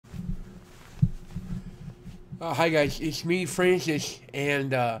Hi guys, it's me, Francis,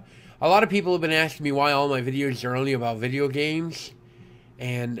 and a lot of people have been asking me why all my videos are only about video games,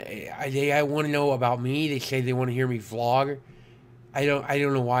 and I want to know about me. They say they want to hear me vlog. I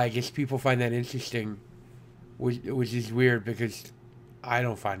don't know why. I guess people find that interesting, which is weird because I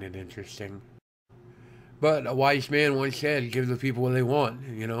don't find it interesting. But a wise man once said, "Give the people what they want,"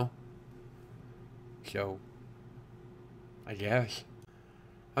 you know. So I guess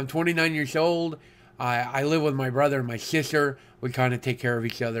I'm 29 years old. I live with my brother and my sister. We kind of take care of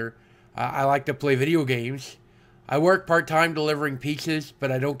each other. I like to play video games. I work part-time delivering pizzas,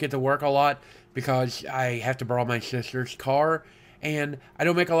 but I don't get to work a lot because I have to borrow my sister's car. And I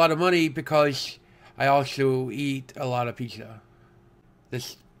don't make a lot of money because I also eat a lot of pizza.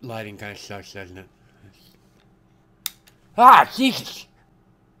 This lighting kind of sucks, doesn't it? Ah, Jesus!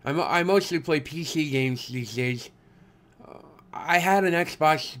 I mostly play PC games these days. I had an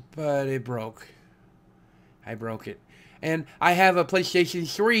Xbox, but it broke. I broke it. And I have a PlayStation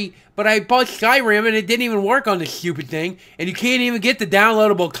 3, but I bought Skyrim and it didn't even work on this stupid thing. And you can't even get the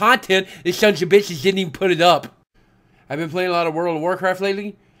downloadable content. The sons of bitches didn't even put it up. I've been playing a lot of World of Warcraft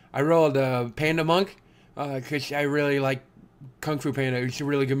lately. I rolled Panda Monk because I really like Kung Fu Panda. It's a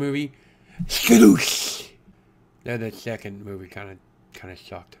really good movie. Skadoosh! That second movie kind of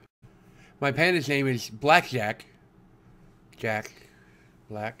sucked. My panda's name is Blackjack. Jack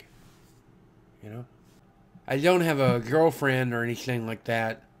Black. You know? I don't have a girlfriend or anything like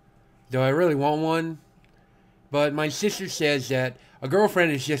that, though I really want one. But my sister says that a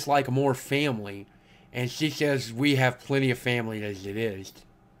girlfriend is just like more family, and she says we have plenty of family as it is.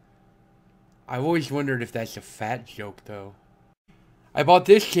 I've always wondered if that's a fat joke, though. I bought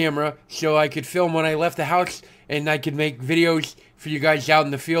this camera so I could film when I left the house, and I could make videos for you guys out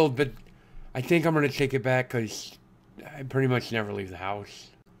in the field, but I think I'm going to take it back because I pretty much never leave the house.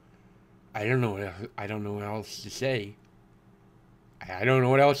 I don't know what else to say. I don't know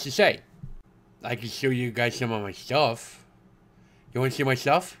what else to say. I can show you guys some of my stuff. You want to see my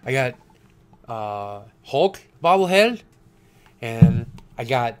stuff? I got Hulk bobblehead, and I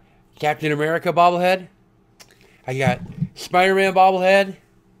got Captain America bobblehead. I got Spider-Man bobblehead.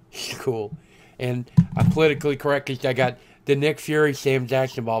 Cool. And I'm politically correct because I got the Nick Fury Sam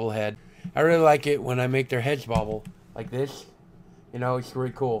Jackson bobblehead. I really like it when I make their heads bobble like this. You know, it's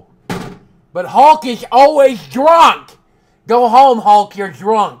really cool. But Hulk is always drunk! Go home, Hulk, you're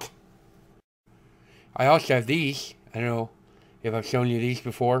drunk! I also have these. I don't know if I've shown you these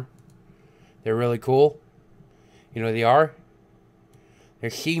before. They're really cool. You know what they are? They're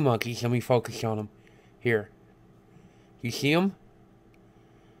sea monkeys. Let me focus on them. Here. You see them?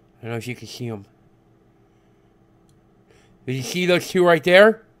 I don't know if you can see them. Did you see those two right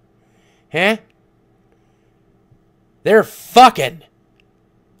there? Huh? They're fucking!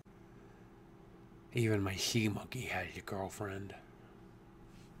 Even my sea monkey has a girlfriend.